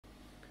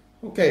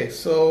Okay,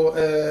 so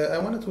I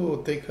wanted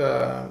to take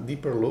a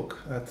deeper look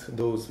at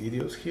those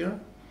videos here.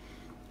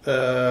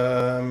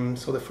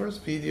 So the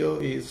first video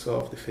is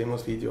of the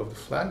famous video of the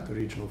flag, the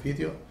original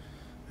video.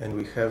 And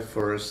we have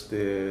first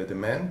the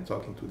man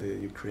talking to the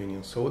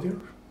Ukrainian soldier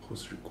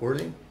who's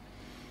recording.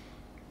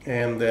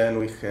 And then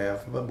we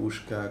have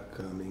Babushka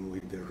coming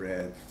with the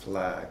red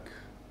flag.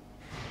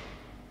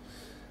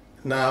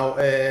 Now,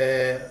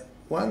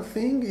 one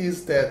thing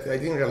is that I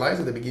didn't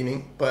realize at the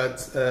beginning, but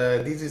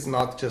this is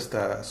not just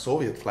a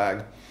Soviet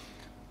flag.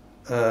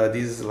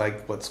 This is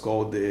like what's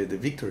called the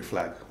victory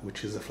flag,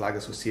 which is a flag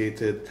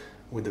associated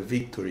with the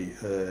victory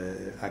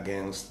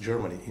against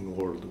Germany in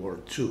World War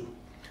II.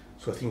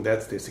 So I think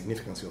that's the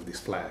significance of this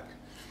flag.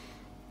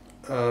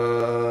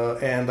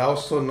 And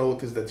also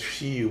notice that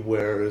she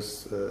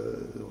wears,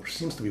 or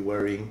seems to be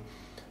wearing,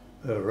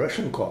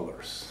 Russian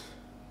colors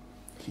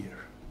here.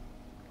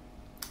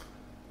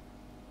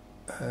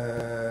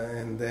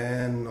 And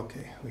then,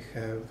 okay, we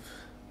have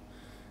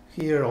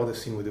here all the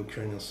scene with the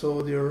Ukrainian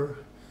soldier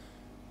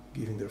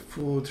giving their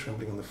food,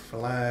 trampling on the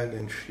flag,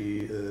 and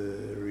she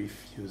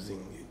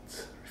refusing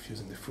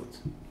the food.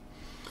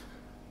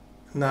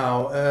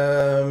 Now,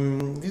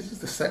 this is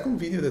the second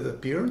video that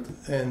appeared,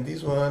 and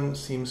this one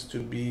seems to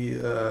be,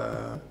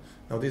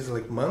 now this is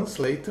like months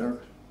later,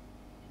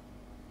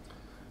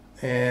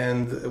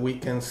 and we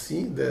can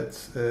see that,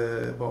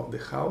 well, the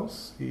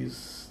house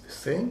is the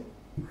same,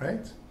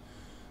 right?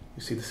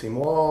 You see the same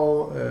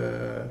wall,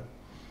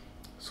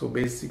 so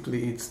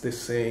basically it's the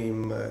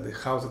same, the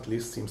house at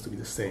least seems to be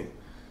the same.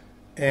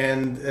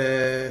 And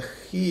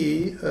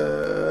he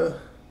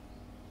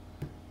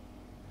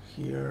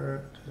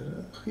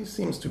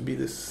seems to be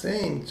the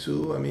same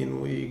too. I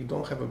mean, we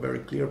don't have a very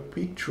clear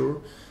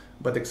picture,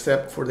 but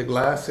except for the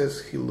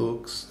glasses, he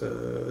looks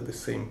the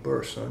same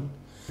person.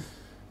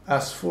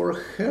 As for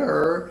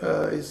her,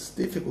 it's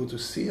difficult to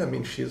see. I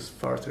mean, she's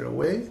farther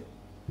away.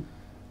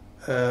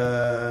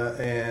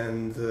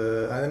 And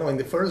I don't know, in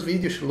the first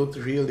video she looked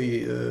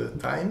really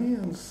tiny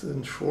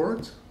and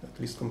short, at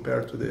least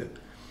compared to the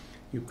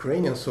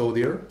Ukrainian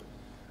soldier.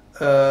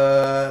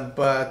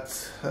 But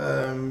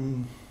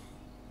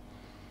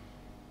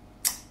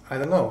I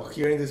don't know,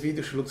 here in this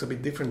video she looks a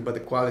bit different, but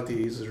the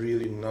quality is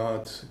really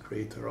not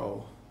great at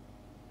all.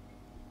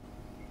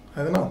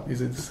 I don't know,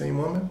 is it the same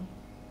woman?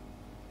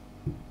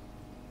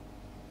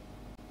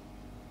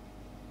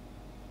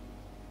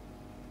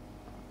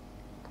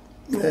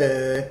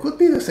 Could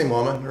be the same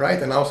woman,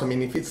 right? And also, I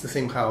mean, if it's the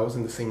same house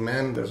and the same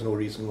man, there's no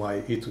reason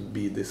why it would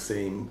be the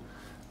same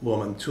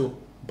woman too.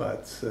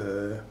 But,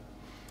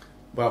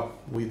 well,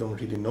 we don't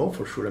really know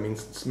for sure. I mean,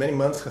 many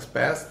months has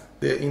passed.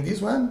 In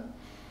this one,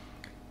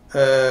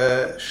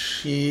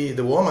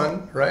 the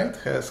woman, right,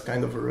 has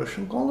kind of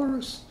Russian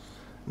colors.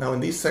 Now, in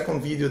this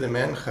second video, the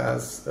man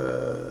has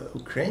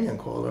Ukrainian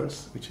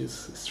colors, which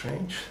is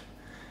strange.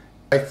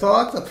 I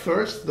thought at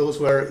first those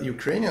were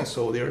Ukrainian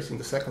soldiers in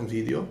the second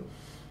video,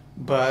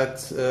 but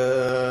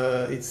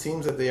it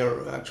seems that they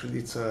are actually,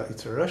 it's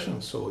a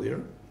Russian soldier.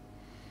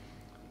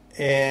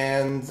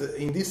 And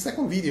in this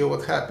second video,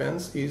 what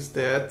happens is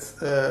that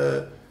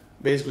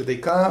basically they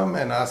come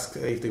and ask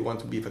if they want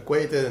to be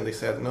evacuated, and they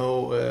said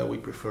no, we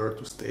prefer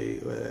to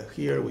stay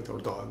here with our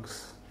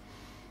dogs,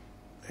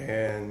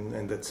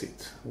 and that's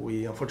it.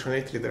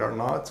 Unfortunately there are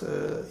not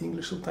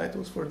English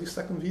subtitles for this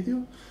second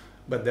video,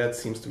 but that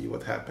seems to be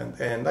what happened.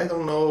 And I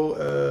don't know,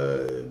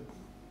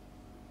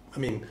 I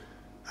mean,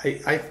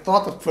 I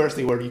thought at first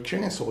they were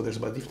Ukrainian soldiers,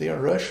 but if they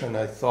are Russian,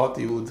 I thought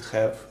they would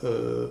have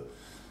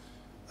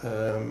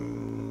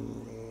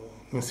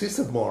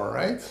insisted more,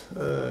 right,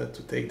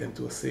 to take them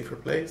to a safer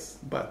place,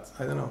 but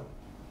I don't know.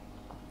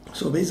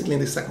 So basically in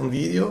the second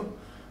video,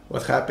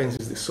 what happens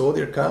is the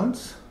soldier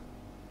comes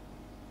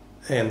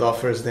and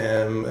offers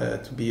them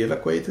to be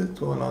evacuated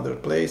to another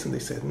place, and they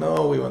said,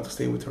 no, we want to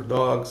stay with our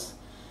dogs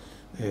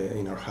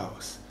in our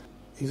house.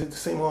 Is it the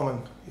same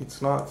woman?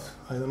 It's not,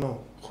 I don't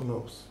know, who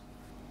knows.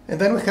 And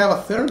then we have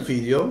a third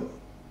video,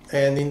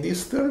 and in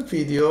this third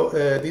video,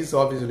 this is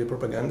obviously a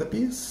propaganda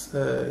piece.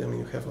 I mean,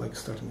 you have like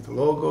starting with the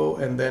logo,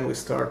 and then we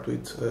start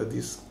with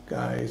these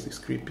guys, these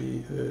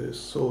creepy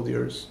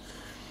soldiers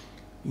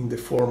in the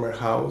former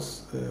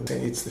house.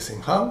 It's the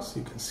same house,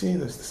 you can see,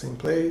 that's the same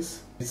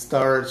place. It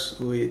starts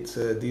with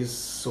this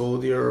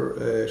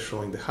soldier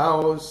showing the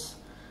house,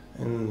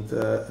 and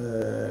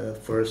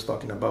first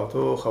talking about,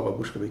 oh, how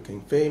Babushka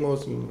became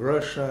famous in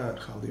Russia, and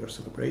how they are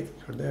celebrating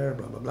her there,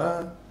 blah, blah,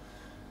 blah.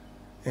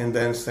 And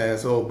then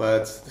says, oh,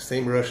 but the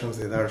same Russians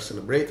that are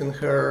celebrating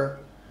her,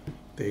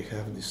 they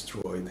have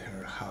destroyed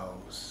her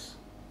house.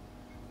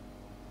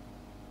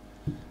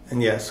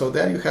 And yeah, so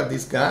then you have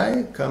this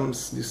guy,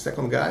 comes this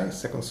second guy,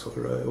 second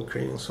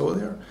Ukrainian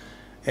soldier.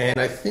 And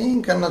I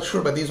think, I'm not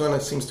sure, but this one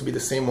seems to be the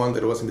same one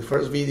that was in the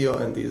first video,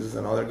 and this is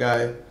another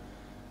guy.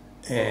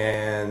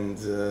 And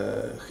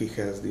he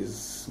has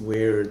this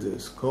weird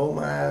skull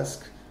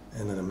mask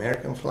and an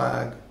American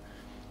flag.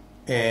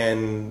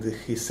 And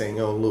he's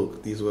saying, oh,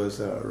 look, this was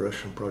a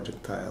Russian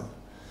projectile.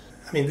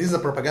 I mean, this is a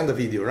propaganda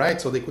video, right?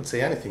 So they could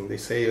say anything. They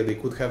say they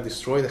could have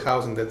destroyed the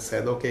house and that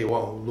said, okay,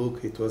 well,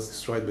 look, it was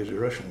destroyed by the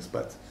Russians,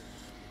 but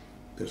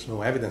there's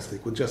no evidence. They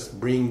could just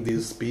bring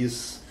this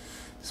piece,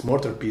 this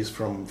mortar piece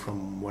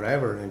from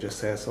wherever, and just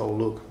says, oh,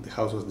 look, the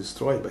house was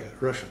destroyed by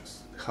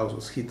Russians. The house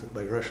was hit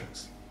by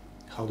Russians.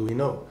 How do we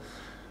know?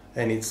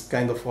 And it's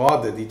kind of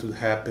odd that it would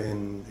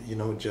happen, you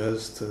know,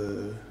 just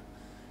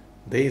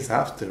days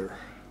after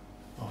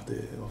of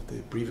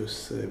the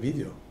previous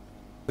video.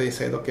 They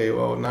said, okay,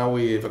 well, now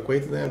we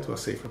evacuated them to a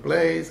safer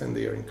place, and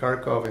they are in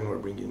Kharkov, and we're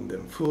bringing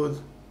them food.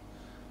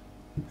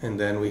 And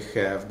then we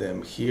have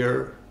them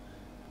here.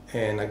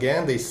 And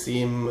again, they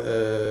seem,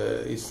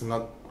 it's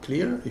not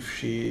clear if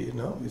she, you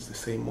know, is the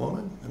same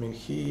woman. I mean,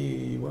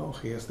 he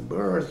has the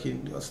bird,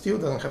 he still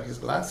doesn't have his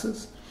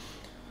glasses,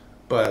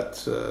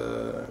 but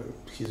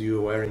he's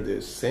wearing the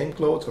same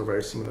clothes or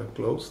very similar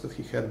clothes that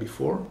he had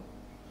before.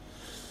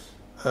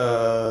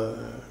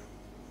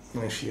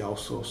 And she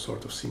also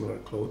sort of similar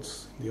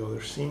clothes in the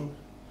other scene.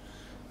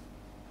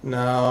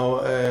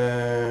 Now,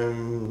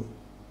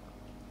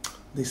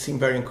 they seem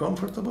very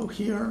uncomfortable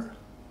here.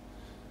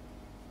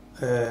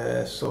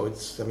 So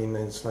it's, I mean,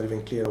 it's not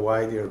even clear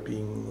why they are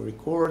being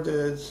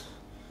recorded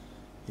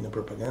in a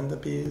propaganda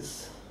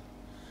piece.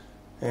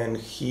 And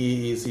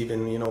he is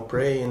even, you know,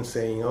 praying,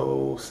 saying,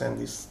 oh, send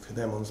these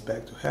demons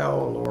back to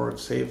hell, Lord,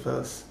 save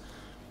us.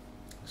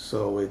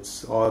 So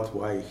it's odd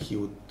why he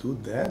would do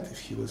that if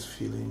he was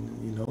feeling,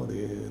 you know,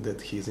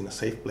 that he's in a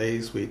safe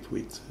place with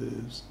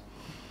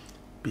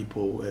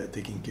people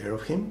taking care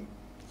of him.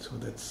 So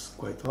that's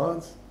quite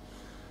odd.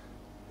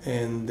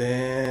 And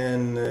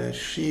then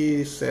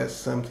she says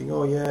something,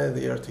 oh yeah,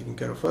 they are taking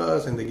care of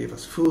us and they gave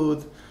us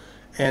food.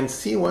 And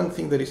see, one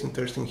thing that is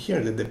interesting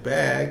here, that the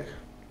bag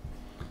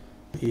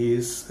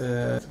is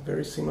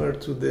very similar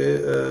to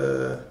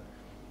the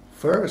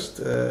first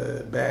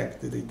bag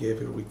that they gave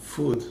her with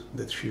food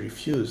that she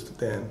refused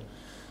then.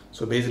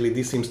 So basically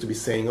this seems to be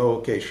saying, oh,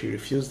 okay, she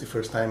refused the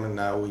first time and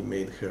now we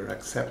made her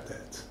accept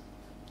that,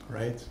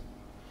 right?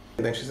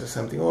 And then she says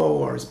something, oh,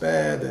 war is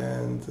bad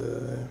and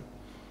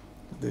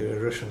the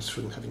Russians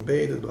shouldn't have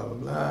invaded, blah, blah,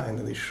 blah. And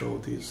then they show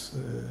this,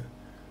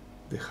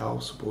 the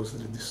house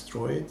supposedly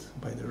destroyed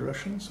by the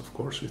Russians, of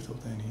course, without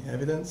any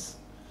evidence.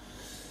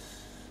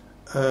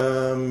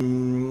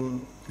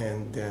 And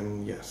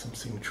then, yeah, some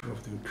signature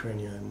of the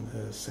Ukrainian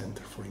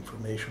Center for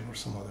Information or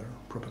some other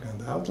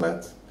propaganda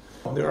outlet.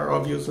 There are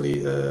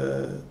obviously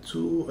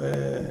two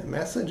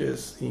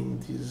messages in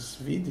this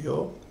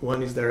video.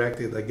 One is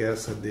directed, I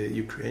guess, at the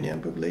Ukrainian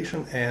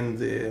population and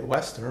the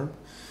Western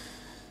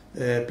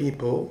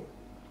people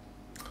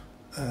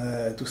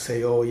to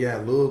say, oh yeah,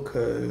 look,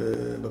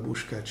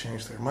 Babushka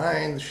changed her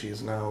mind, she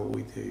is now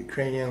with the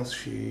Ukrainians,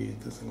 she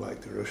doesn't like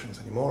the Russians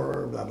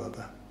anymore, blah, blah,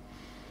 blah.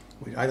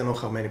 I don't know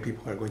how many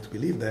people are going to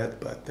believe that,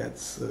 but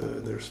that's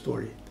their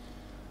story.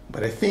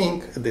 But I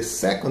think the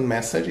second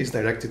message is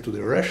directed to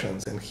the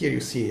Russians, and here you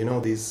see, you know,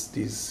 this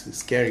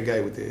scary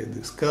guy with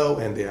the skull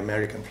and the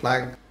American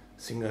flag,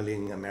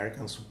 signaling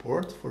American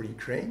support for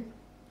Ukraine.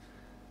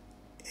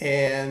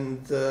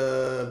 And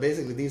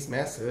basically this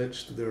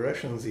message to the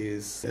Russians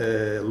is,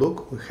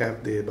 look, we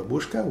have the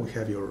Babushka, we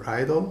have your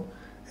idol,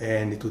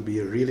 and it would be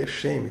really a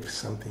shame if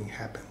something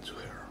happened to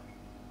her.